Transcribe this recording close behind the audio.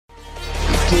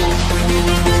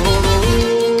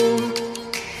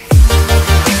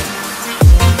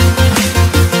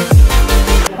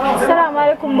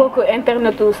mbokku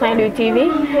internetu Saint-Louis TV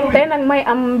tey nag may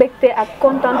am mbégte ak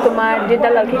contentement di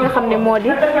dalal ki nga xam ne moo di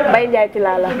Mbaye Ndiaye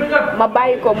Tilala ma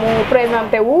bàyyi ko mu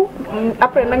présenté wu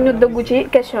après nag ñu dëggu ci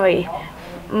question yi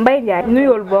Mbaye Ndiaye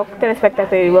nuyool bokk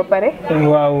téléspectateurs yi ba pare.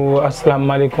 waaw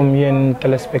asalaamaaleykum yéen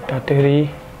téléspectateurs yi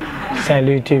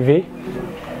Saint-Louis TV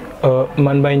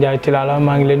man Mbaye Ndiaye Tilala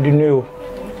maa ngi leen di nuyu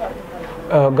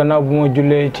gannaaw bu ma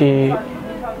jullee ci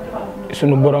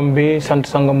sunu borom bi sant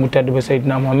sangam bu tedd ba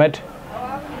Seydina Mohamed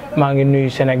maa ngi nuyu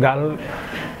Sénégal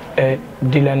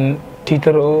di leen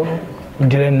tiitaroo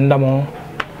di leen ndamoo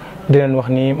di leen wax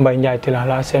ni Mbaye Ndiaye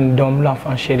Tilala seen doom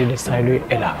l'enfant chéri de Saint-Louis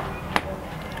est là.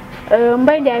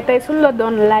 Mbaye Ndiaye tey suñu la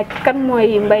doon laaj kan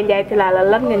mooy Mbaye Ndiaye Tilala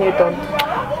lan nga ñuy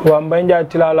tontu. waaw Mbaye Ndiaye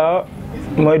Tilala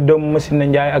mooy doomu Masina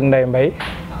Ndiaye ak Ndeye Mbaye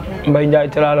Mbaye Ndiaye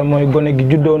Tilala mooy gone gi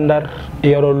juddoo Ndar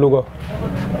yoroo Louga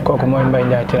kooku mooy Mbaye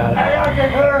Ndiaye Tilala.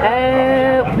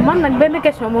 man nag benn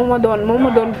question moo ma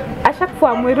doon à chaque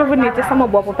fois muy revenir ci sama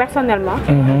bopp personnellement.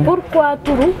 Pourquoi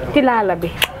turu Tilala bi.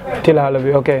 Tilala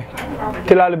bi ok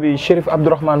Tilala bi Chérif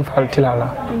Abdourahmane Fall Tilala.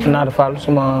 Naar Fall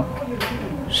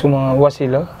suma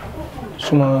wasila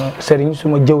suma sëriñ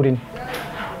suma jëwriñ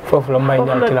foofu la Mbaye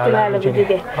Ndiaye Tilala bi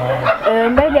jógee.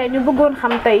 Mbaye Ndiaye ñu bëggoon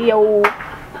xam tey yow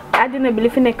àddina bi li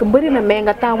fi nekk bëri na mais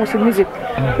nga taamu si musique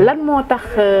lan moo tax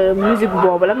musique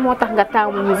boobu lan moo tax nga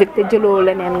taamu musique te jëloo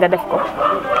leneen nga def ko.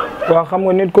 waaw xam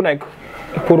nga nit ku nekk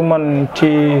pour man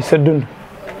ci sa dund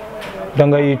da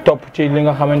ngay topp ci li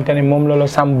nga xamante ni moom la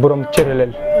sàmm borom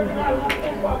cëraleel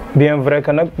bien vrai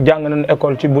que nag jàng nañu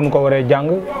école ci bu nu ko waree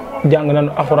jàng nañu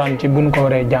alxuraan ci bu nu ko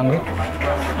waree jàng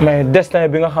mais destin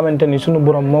bi nga xamante ni sunu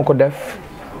borom moo ko def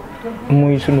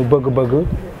muy sunu bëgg-bëgg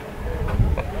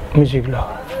musique la.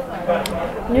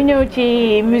 ñu ñëw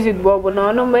ci musique boobu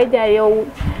noonu Mbaye Ndiaye yow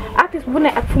artiste bu ne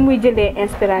ak fu muy jëlee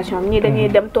inspiration ñii dañuy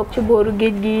dem toog ci booru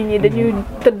géej gi ñii dañuy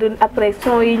tëdd après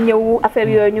son yi ñëw affaire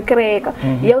yooyu ñu créé ko.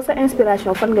 yow sa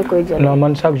inspiration fan nga koy jëlee. non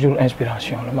man chaque jour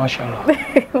inspiration la macha allah.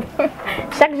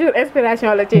 chaque jour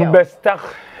inspiration la ci yow. bu bees tax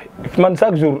man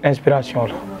chaque jour inspiration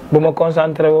la bu ma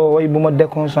concentré woo way bu ma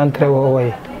déconcentré woo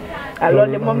way.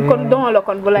 loolu de moom kon don la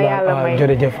kon bu la yàlla may.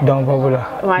 jërëjëf don boobu la.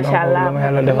 macha allah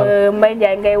Mbaye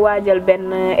Ndiaye ngay waajal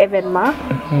benn événement.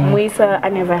 muy sa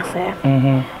anniversaire.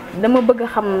 dama bëgg a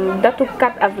xam datu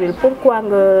 4 avril pourquoi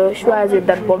nga choisir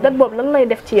date boobu lan lay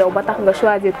def ci yow ba tax nga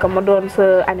choisir ko ma doon sa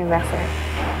anniversaire.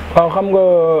 waaw xam nga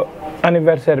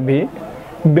anniversaire bi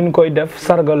biñ koy def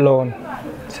sargal la woon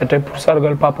c'était pour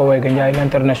sargal Papa Wayga Ndiaye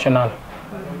l'international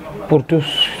pour tout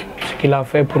ce qu'il a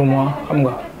fait pour moi xam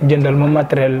nga jëndal ma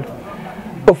matériel.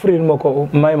 offrir ma ko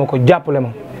may ma ko jàppale ma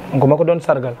donc ma ko doon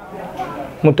sargal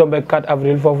mu tombé 4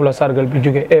 avril foofu la sargal bi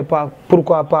jóge et pas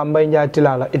pourquoi pas Mbaye Ndiaye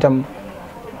Tilala itam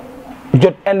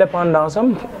jot indépendance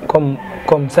am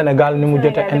comme Sénégal ni mu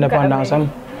jotee indépendance am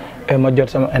et ma jot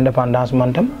sama indépendance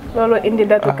man tam. looloo indi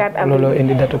datu 4 avril looloo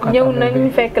indi datu 4 avril ñëw nañ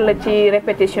fekk la ci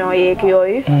répétition yeeg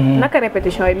yooyu. naka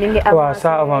répétition yi mi ngi avancé.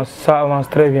 waaw ça avance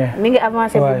très bien. mi ngi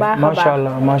avancé bu baax a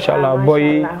baax macha allah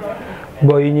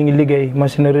booy yi ñu ngi liggéey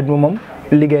machine rythme moom.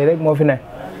 liggéey rek moo fi ne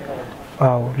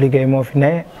waaw liggéey moo fi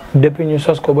ne depuis ñu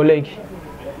sos ko ba léegi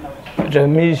te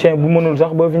musicien bu mënul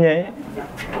sax boo fi ñëwee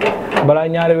balaa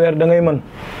ñaari weer da ngay mën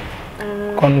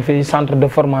kon fii centre de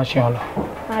formation la.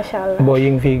 macha allah boo yi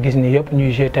ngi fii gis ni yëpp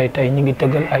ñuy joué tey ñu ngi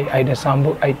tëggal ay Aïda Samb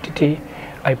ay Titi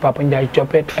ay Papa Ndiaye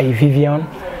Coppet ay Viviane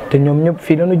te ñoom ñëpp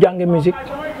fii lañu jànge musique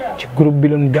ci groupe bi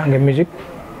lañu jànge musique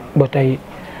ba tey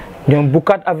ñoom bu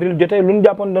 4 avril jotee lu ñu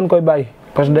jàppoon dañ koy bàyyi.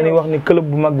 parce que dañuy wax ni club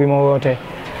bu mag bi ma wootee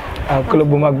waaw club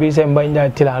bu mag bi c'est Mbaye Ndiaye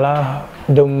Tilala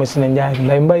doomu Masina Ndiaye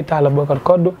Ndeye Mbaye Talla Bokar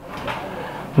Koddu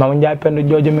Mama Ndiaye Penda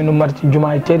jooju mi nu mar ci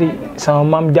jumaay tëri sama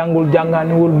maam jàngul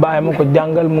jàngaaniwul bàyyi ma ko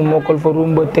jàngal mu mokkal fa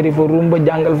rumba tëri fa rumba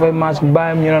jàngal fay maas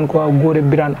bàyyam ñu naan ko waaw góore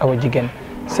Birane Awa jigéen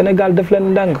Sénégal daf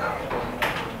leen ndànk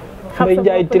Mbaye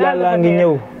Ndiaye Tilala ngi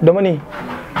ñëw dama ni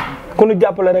ku nu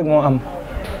jàppale rek moo am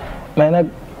mais nag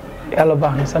yàlla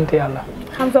baax na sant yàlla.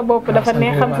 xam sa bopp dafa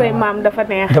neex xam say maam dafa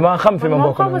neex. damaa xam fi ma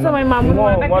bokk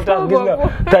moo tax gis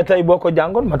nga tey boo ko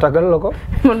jàngoon ma taggal la ko.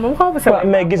 man moom xaw ma samay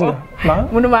mais gis nga.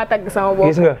 mënuma tagg sama bopp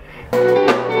gis nga.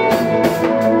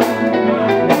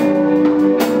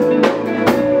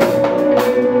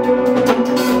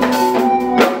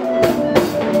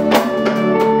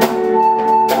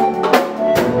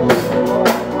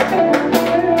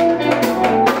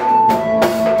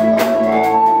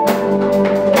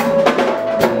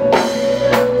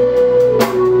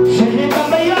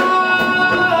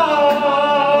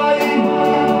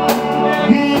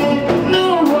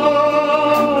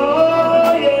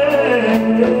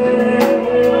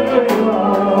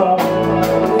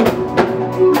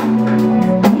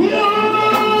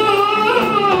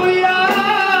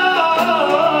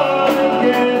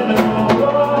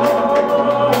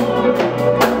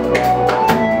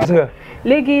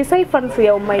 léegi say fans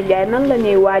yow Mbaye Ndiaye nan la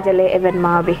ñuy waajalee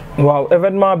événement bi. waaw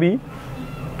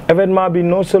événement bi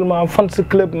non seulement fans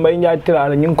club Mbaye Ndiaye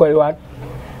Tilala ñu ngi koy waaj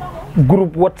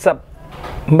groupe WhatsApp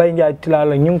Mbaye Ndiaye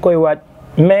Tilala ñu ngi koy waaj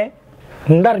mais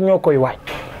Ndar ñoo koy waaj.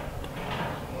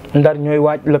 Ndar ñooy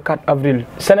waaj le 4 avril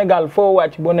Sénégal foo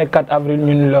waaj boo ne 4 avril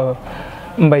ñun la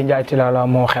Mbaye Ndiaye Tilala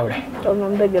moo xewle. loolu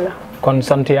moom dëgg la. kon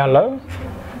sant yàlla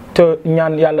te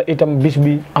ñaan yàlla itam bis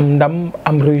bi am ndam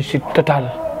am réussite totale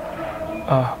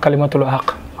kalimatul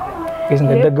haq gis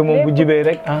nga dëgg moom bu jibee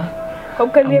rek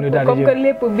comme que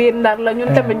lépp biir Ndar la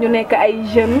ñun tamit ñu nekk ay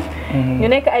jeunes. ñu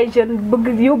nekk ay jeunes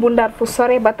bëgg yóbbu Ndar fu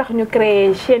sore ba tax ñu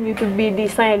créé chaîne YouTube bii di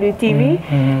Saint-Louis TV.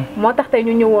 moo tax tey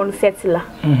ñu ñëwoon seet si la.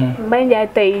 Mbaye Ndiaye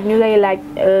tey ñu lay laaj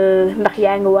ndax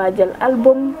yaa ngi waajal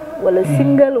album wala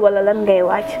single wala lan ngay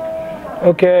waaj.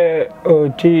 ok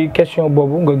ci question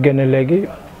boobu nga génne léegi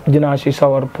dinaa si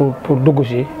sawar pour dugg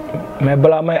si mais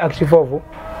balaa may agsi foofu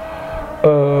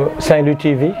Saint-Louis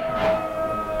TV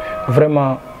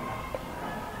vraiment.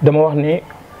 dama wax ni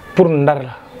pour Ndar la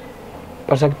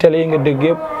parce que télé yi nga dégg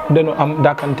yëpp dañu am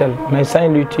dàkkantel mais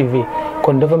Saint-Louis TV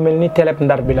kon dafa mel ni télé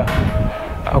Ndar bi la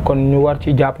kon ñu war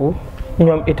ci jàpp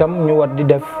ñoom itam ñu war di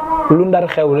def lu Ndar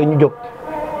xewle ñu jóg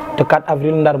te 4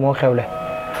 avril Ndar moo xewle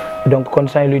donc kon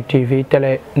Saint-Louis TV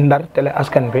télé Ndar télé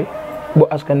askan bi bu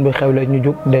askan bi xewle ñu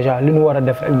jóg déjà li ñu war a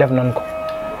def rek def nañ ko.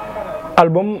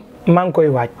 album maa ngi koy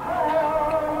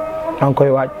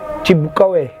waaj ci bu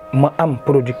kawee ma am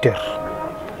producteur.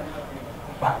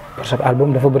 waaw parce que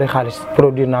album dafa bëri xaalis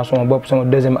produire naa sama bopp sama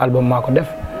deuxième album maa ko def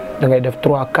da ngay def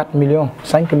 3 4 millions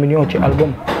 5 millions ci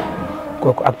album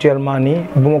kooku actuellement nii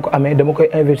bu ma ko amee dama koy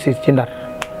investir ci Ndar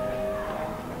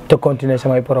te continuer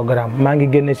samay programme maa ngi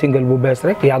génne single bu bees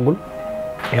rek yàggul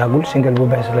single bu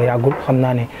bees la yàggul xam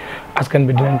naa ne askan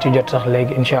bi dinañ ci jot sax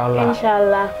léegi incha allah. incha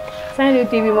allah Saint-Louis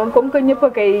TV moom comme que ñëpp a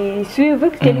koy suivre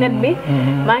ci net bi.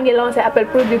 maa ngi lancé appel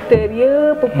producteur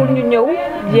yëpp pour ñu ñëw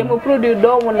jéem a produire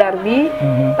doomu Ndar bi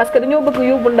parce que dañoo bëgg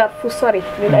yóbbu Ndar fu sori.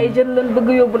 ñun ay jeunes lañ bëgg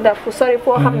yóbbu Ndar fu sori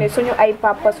foo xam ne suñu ay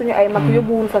papa suñu ay mag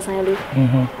yóbbuwuñ fa Saint-Louis.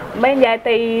 Mbaye Ndiaye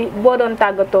tey boo doon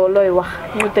tàggatoo looy wax.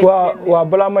 ñu tëj waaw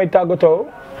balaa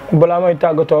may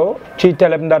tàggatoo ci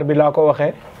télé Ndar bi laa ko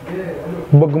waxee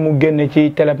bëgg mu génne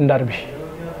ci télé Ndar bi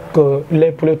que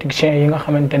les politiciens yi nga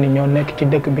xamante ni ñoo nekk ci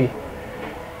dëkk bi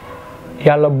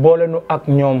yàlla boole nu ak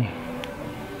ñoom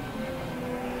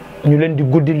ñu leen di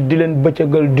guddil di leen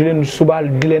bëccëgal di leen subaal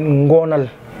di leen ngoonal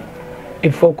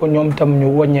il faut que ñoom tam ñu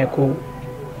wàññeeku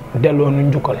delloo nu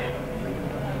njukkal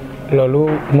loolu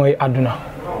mooy àdduna.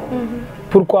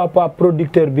 pourquoi pas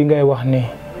producteur bi ngay wax ni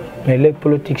mais les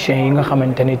politiciens yi nga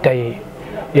xamante ni tey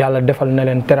yàlla defal na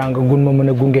leen teraanga gun ma mën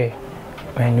a gunge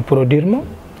mais ñu produire ma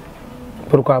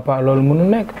pourquoi pas loolu mënu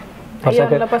nekk. parce que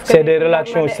c'est des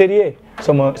relations sérieuses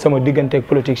sama diggante ak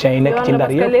politiciens yi nekk ci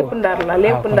Ndar yëpp. lépp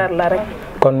Ndar la rek.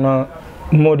 kon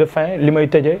mot de fin li may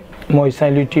tëjee mooy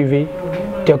Saint-Louis TV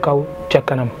ca kaw ca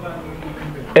kanam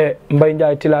et Mbaye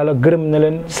Ndiaye Tilala gërëm na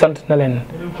leen sant na leen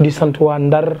di sant waa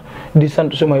Ndar di sant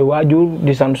sumay waajur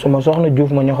di sant suma soxna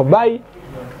Diouf ma ñoo ko bàyyi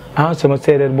sama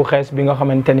séeréer bu xees bi nga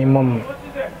xamante ni moom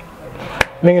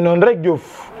mi ngi noonu rek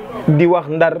Diouf di wax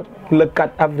Ndar le 4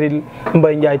 avril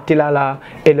Mbaye Ndiaye Tilala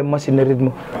et le machine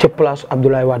rythme ca place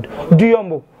Abdoulaye Wade du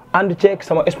yomb ànd ceeg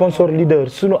sama sponsor leader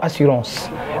sunu assurance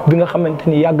bi nga xamante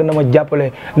ni yàgg na ma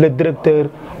jàppale le directeur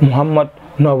Mouhamad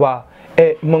Nova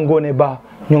et Mangone Ba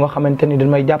ñu nga xamante ni dañ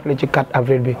may jàppale ci 4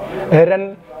 avril bi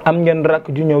ren am ngeen rak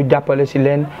ju ñëw jàppale si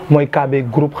leen mooy KB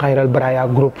groupe Xayral Braya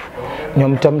groupe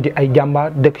ñoom tam di ay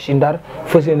jàmbaar dëkk si Ndar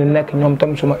fas yéene nekk ñoom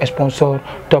tam suma sponsor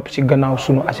topp si gannaaw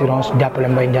sunu assurance jàppale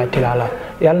Mbaye Ndiaye Tilala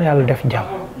yàlla na yàlla def jàmm.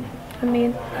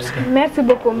 amiin merci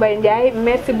beaucoup Mbaye Ndiaye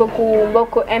merci beaucoup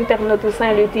mbokk internetu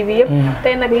Saint-Louis TV yëpp.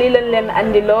 tey nag lii lañ leen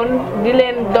andiloon di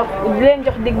leen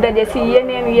jox dig daje si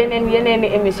yeneen i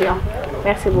émission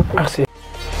merci beaucoup. merci.